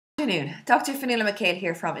Good afternoon, Dr. Fionnuala McHale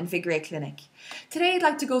here from Invigorate Clinic. Today I'd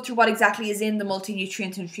like to go through what exactly is in the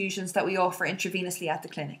multi-nutrient infusions that we offer intravenously at the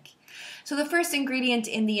clinic. So the first ingredient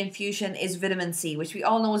in the infusion is vitamin C, which we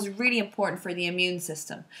all know is really important for the immune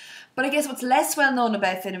system. But I guess what's less well known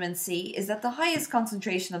about vitamin C is that the highest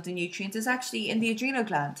concentration of the nutrient is actually in the adrenal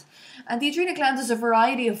gland. And the adrenal gland does a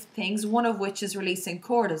variety of things, one of which is releasing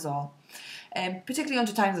cortisol. Particularly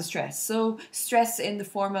under times of stress. So stress in the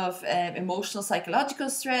form of emotional, psychological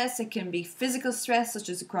stress. It can be physical stress, such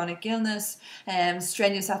as a chronic illness,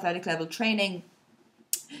 strenuous athletic level training,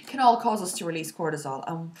 can all cause us to release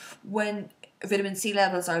cortisol. When vitamin C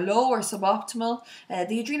levels are low or suboptimal,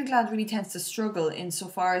 the adrenal gland really tends to struggle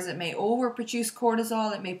insofar as it may overproduce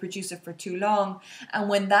cortisol, it may produce it for too long, and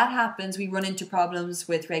when that happens we run into problems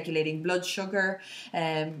with regulating blood sugar,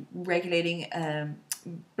 regulating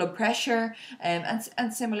blood pressure,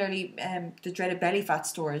 and similarly the dreaded belly fat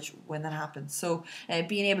storage when that happens. So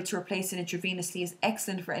being able to replace it intravenously is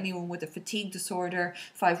excellent for anyone with a fatigue disorder,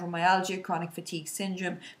 fibromyalgia, chronic fatigue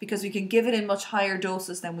syndrome, because we can give it in much higher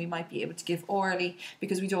doses than we might be able to give orally,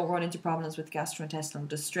 because we don't run into problems with gastrointestinal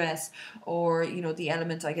distress, or the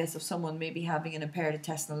element, I guess, of someone maybe having an impaired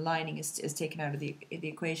intestinal lining is taken out of the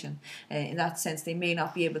equation. In that sense, they may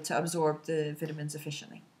not be able to absorb the vitamins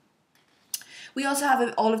efficiently. We also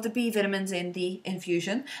have all of the B vitamins in the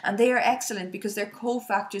infusion, and they are excellent because they're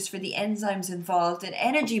cofactors for the enzymes involved in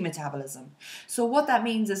energy metabolism. So what that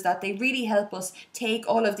means is that they really help us take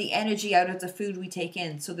all of the energy out of the food we take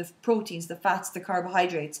in, so the proteins, the fats, the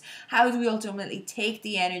carbohydrates. How do we ultimately take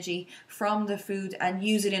the energy from the food and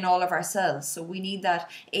use it in all of our cells? So we need that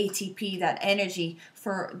ATP, that energy,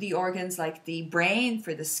 for the organs like the brain,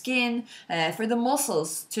 for the skin, for the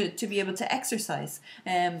muscles to be able to exercise.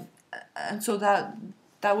 And so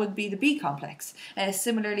that would be the B complex.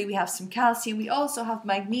 Similarly, we have some calcium. We also have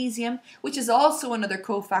magnesium, which is also another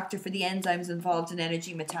cofactor for the enzymes involved in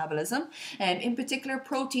energy metabolism, in particular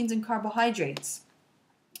proteins and carbohydrates.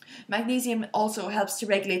 Magnesium also helps to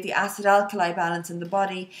regulate the acid-alkali balance in the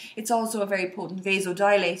body. It's also a very potent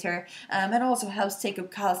vasodilator, and also helps take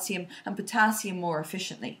up calcium and potassium more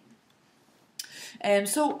efficiently.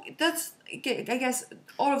 So that's, I guess,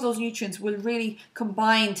 all of those nutrients will really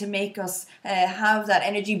combine to make us have that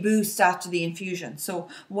energy boost after the infusion. So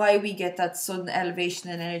why we get that sudden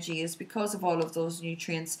elevation in energy is because of all of those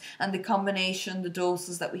nutrients and the combination, the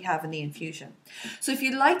doses that we have in the infusion. So if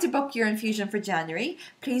you'd like to book your infusion for January,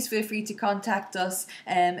 please feel free to contact us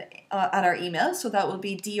at our email. So that will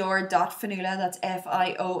be dr.fionnuala, that's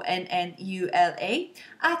FIONNULA,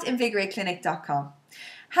 at invigorateclinic.com.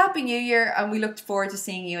 Happy New Year, and we look forward to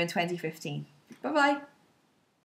seeing you in 2015. Bye-bye.